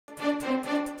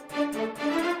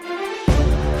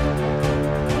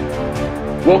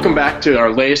Welcome back to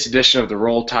our latest edition of the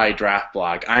Roll-Toddy Draft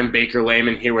Blog. I'm Baker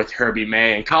Leyman here with Herbie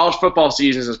May, and college football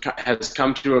season has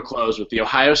come to a close with the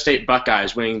Ohio State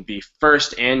Buckeyes winning the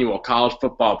first annual college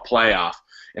football playoff.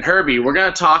 And Herbie, we're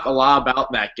going to talk a lot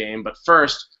about that game, but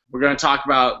first we're going to talk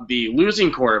about the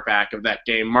losing quarterback of that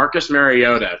game, Marcus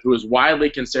Mariota, who is widely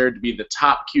considered to be the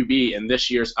top QB in this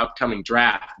year's upcoming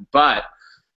draft. But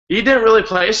he didn't really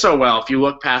play so well if you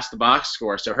look past the box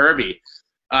score. So Herbie,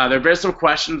 there have been some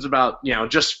questions about,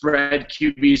 just spread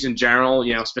QBs in general,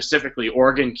 specifically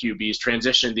Oregon QBs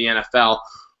transition to the NFL.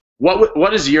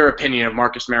 What is your opinion of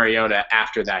Marcus Mariota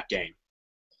after that game?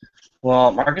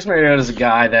 Well, Marcus Mariota is a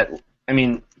guy that,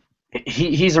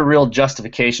 he's a real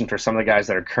justification for some of the guys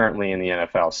that are currently in the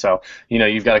NFL. So,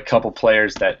 you've got a couple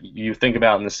players that you think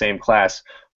about in the same class,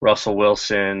 Russell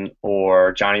Wilson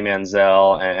or Johnny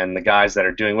Manziel, and the guys that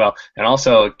are doing well, and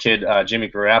also a kid, Jimmy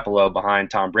Garoppolo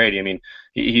behind Tom Brady.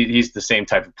 He's the same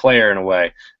type of player in a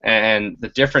way. And the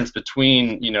difference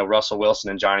between, Russell Wilson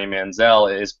and Johnny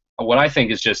Manziel is what I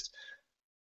think is just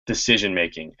decision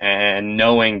making and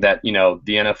knowing that, the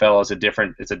NFL is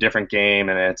a different game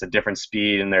and it's a different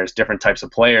speed and there's different types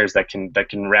of players that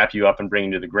can wrap you up and bring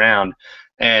you to the ground.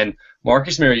 And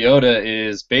Marcus Mariota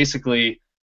is basically,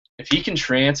 if he can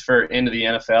transfer into the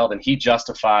NFL, then he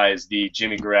justifies the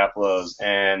Jimmy Garoppolos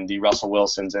and the Russell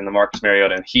Wilsons and the Marcus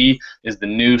Mariota. And he is the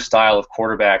new style of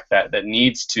quarterback that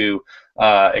needs to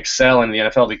excel in the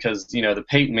NFL because, the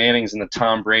Peyton Mannings and the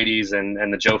Tom Bradys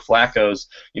and the Joe Flaccos,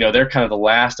 they're kind of the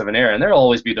last of an era. And there'll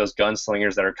always be those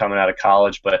gunslingers that are coming out of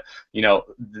college. But,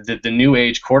 the new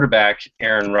age quarterback,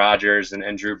 Aaron Rodgers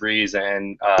and Drew Brees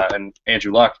and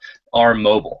Andrew Luck, are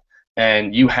mobile.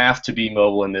 And you have to be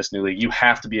mobile in this new league. You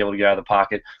have to be able to get out of the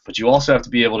pocket, but you also have to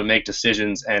be able to make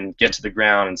decisions and get to the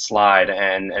ground and slide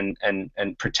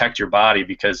and protect your body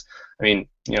because,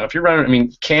 if you're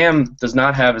running, Cam does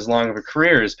not have as long of a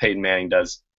career as Peyton Manning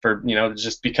does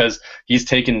just because he's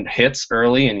taken hits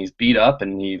early and he's beat up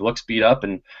and he looks beat up,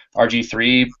 and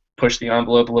RG3 pushed the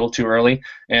envelope a little too early.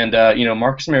 And,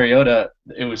 Marcus Mariota,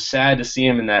 it was sad to see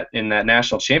him in that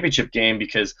national championship game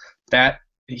because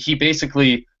he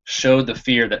basically showed the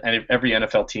fear that every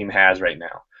NFL team has right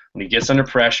now. When he gets under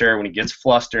pressure, when he gets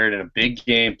flustered in a big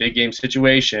game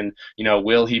situation,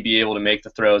 will he be able to make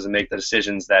the throws and make the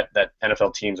decisions that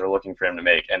NFL teams are looking for him to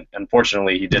make? And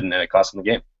unfortunately, he didn't, and it cost him the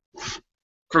game.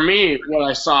 For me, what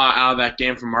I saw out of that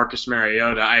game from Marcus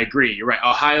Mariota, I agree. You're right.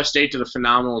 Ohio State did a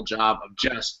phenomenal job of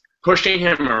just pushing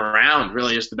him around,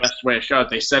 really is the best way to show it.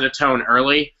 They set a tone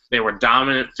early. They were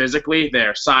dominant physically.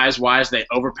 They're size-wise. They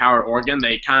overpowered Oregon.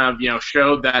 They kind of,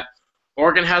 showed that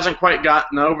Oregon hasn't quite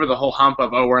gotten over the whole hump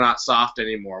of, we're not soft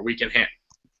anymore. We can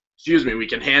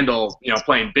handle,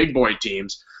 playing big boy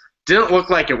teams. Didn't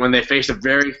look like it when they faced a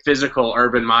very physical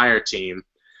Urban Meyer team.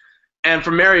 And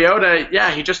for Mariota,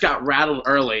 he just got rattled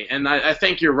early. And I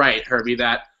think you're right, Herbie,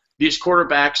 that these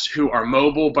quarterbacks who are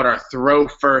mobile but are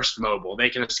throw-first mobile, they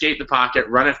can escape the pocket,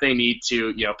 run if they need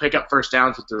to, pick up first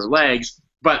downs with their legs,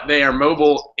 but they are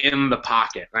mobile in the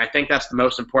pocket. And I think that's the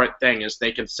most important thing is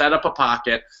they can set up a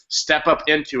pocket, step up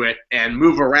into it, and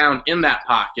move around in that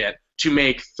pocket to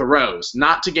make throws,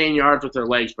 not to gain yards with their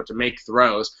legs, but to make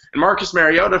throws. And Marcus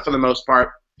Mariota, for the most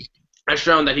part, has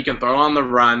shown that he can throw on the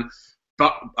run,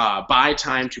 buy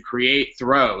time to create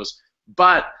throws.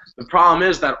 But the problem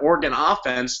is that Oregon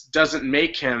offense doesn't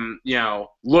make him,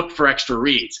 look for extra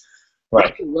reads.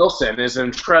 Right. Russell Wilson is an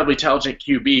incredibly intelligent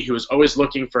QB who is always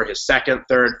looking for his second,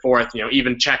 third, fourth,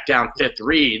 even check down fifth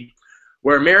read.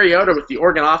 Where Mariota with the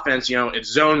Oregon offense,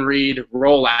 it's zone read,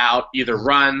 roll out, either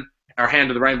run or hand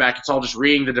to the running back. It's all just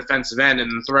reading the defensive end and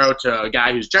then throw to a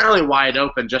guy who's generally wide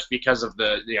open just because of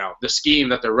the scheme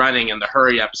that they're running and the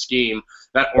hurry up scheme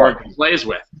that Oregon plays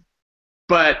with.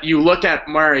 But you look at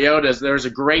Mariota's, there's a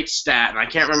great stat, and I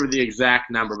can't remember the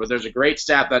exact number, but there's a great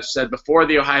stat that said before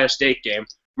the Ohio State game,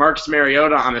 Marcus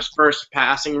Mariota on his first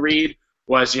passing read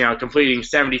was, completing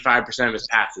 75% of his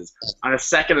passes. On his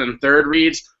second and third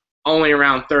reads, only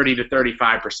around 30 to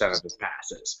 35% of his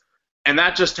passes. And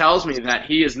that just tells me that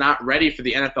he is not ready for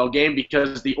the NFL game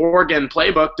because the Oregon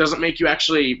playbook doesn't make you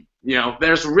actually,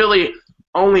 there's really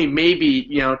only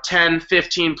maybe, 10,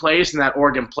 15 plays in that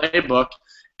Oregon playbook,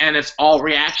 and it's all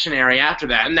reactionary after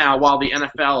that. And now, while the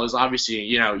NFL is obviously,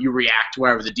 you react to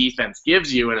wherever the defense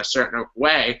gives you in a certain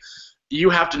way, you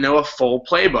have to know a full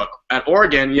playbook. At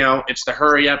Oregon, it's the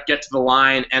hurry up, get to the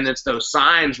line, and it's those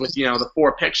signs with, the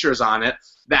 4 pictures on it.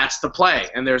 That's the play.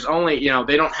 And there's only,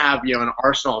 they don't have, an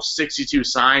arsenal of 62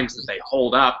 signs that they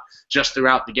hold up just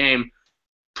throughout the game.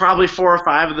 Probably 4 or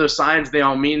 5 of those signs, they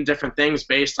all mean different things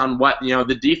based on what,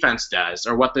 the defense does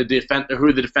or what who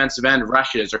the defensive end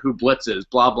rushes or who blitzes,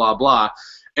 blah, blah, blah.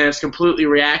 and it's completely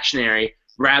reactionary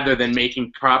rather than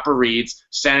making proper reads,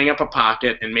 setting up a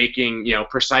pocket, and making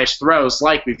precise throws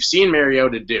like we've seen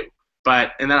Mariota do.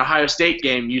 But in that Ohio State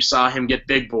game, you saw him get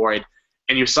big boyed,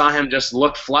 and you saw him just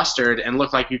look flustered and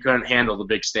look like he couldn't handle the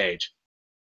big stage.